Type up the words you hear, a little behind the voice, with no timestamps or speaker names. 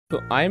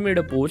So I made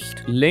a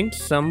post, linked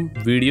some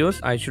videos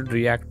I should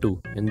react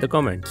to in the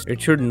comments. It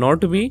should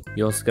not be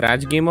your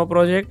Scratch gamer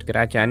project,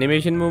 Scratch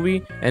animation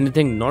movie,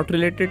 anything not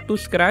related to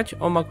Scratch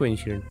or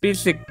McVincient.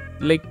 Basic,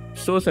 like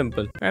so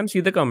simple. And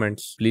see the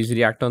comments. Please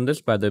react on this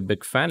by the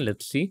big fan.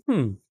 Let's see.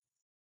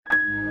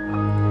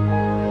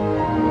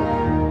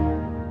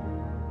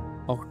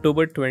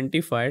 October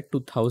 25,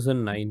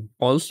 2009.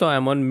 Also,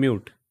 I'm on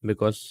mute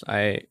because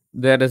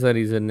there is a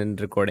reason in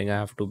recording I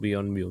have to be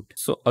on mute.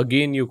 So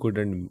again, you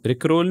couldn't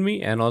rickroll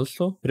me. And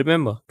also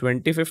remember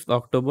 25th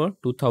October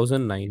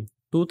 2009.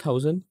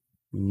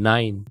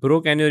 2009.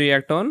 Bro, can you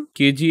react on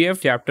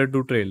KGF Chapter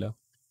 2 trailer?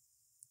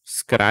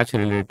 Scratch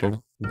related.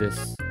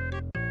 This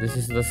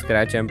is the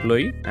Scratch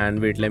employee.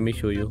 And wait, let me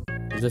show you.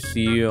 This is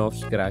the CEO of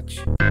Scratch.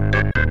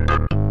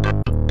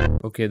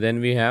 Okay, then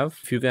we have,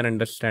 if you can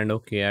understand,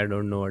 okay, I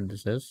don't know what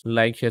this is.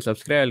 Like, share,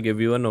 subscribe, I'll give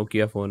you a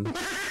Nokia phone.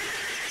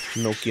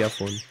 Nokia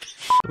phone.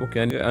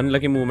 Okay,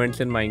 unlucky movements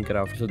in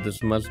Minecraft. So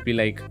this must be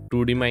like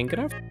 2D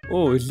Minecraft.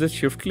 Oh, is this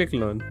shift click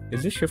learn?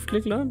 Is this shift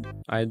click learn?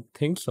 I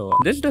think so.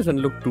 This doesn't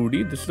look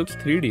 2D, this looks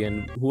 3D.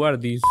 And who are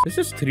these? This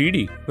is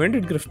 3D. When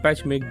did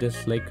Griffpatch make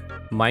this? Like,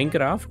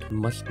 Minecraft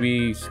must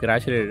be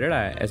Scratch related.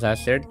 As I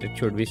said, it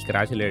should be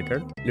Scratch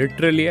related.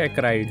 Literally, I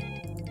cried.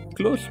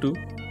 Close to.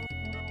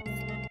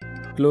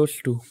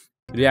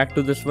 React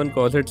to this one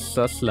cause it's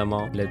sus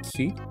lama. Let's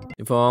see.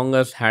 If Among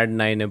Us had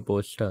 9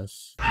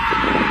 imposters.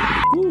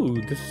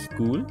 Ooh, this is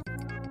cool.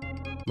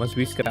 Must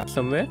be Scratch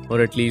somewhere.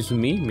 Or at least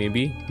me.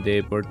 Maybe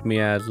they put me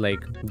as like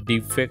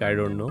deepfake. I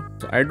don't know.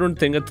 So I don't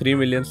think a 3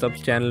 million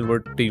subs channel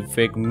would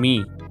deepfake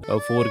me. A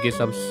 4K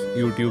subs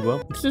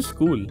YouTuber. This is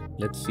cool.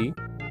 Let's see.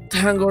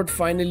 Thank God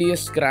finally a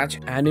Scratch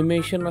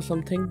animation or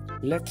something.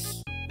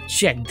 Let's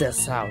check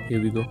this out.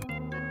 Here we go.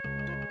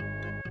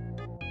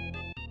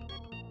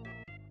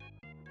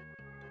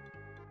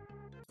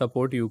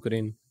 Support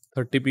Ukraine.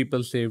 30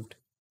 people saved.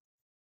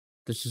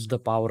 This is the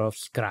power of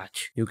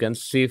Scratch. You can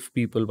save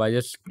people by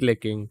just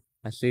clicking.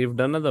 I saved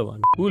another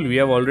one. Cool, we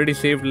have already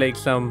saved like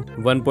some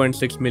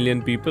 1.6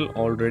 million people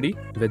already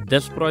with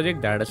this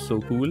project. That is so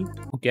cool.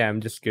 Okay,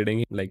 I'm just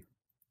kidding. Like,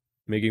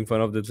 making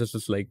fun of this. This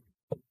is like,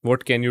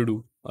 what can you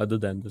do other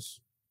than this?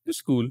 It's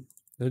cool.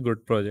 It's a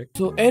good project.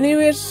 So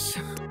anyways,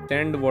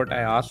 send what I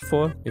asked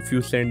for. If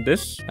you send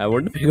this, I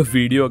won't make a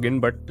video again,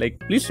 but like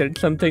please send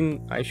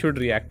something I should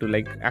react to,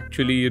 like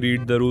actually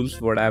read the rules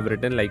what I have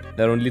written. Like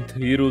there are only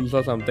 3 rules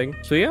or something.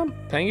 So yeah,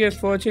 thank you guys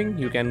for watching.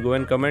 You can go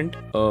and comment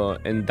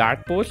in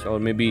that post or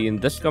maybe in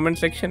this comment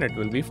section. It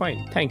will be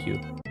fine. Thank you.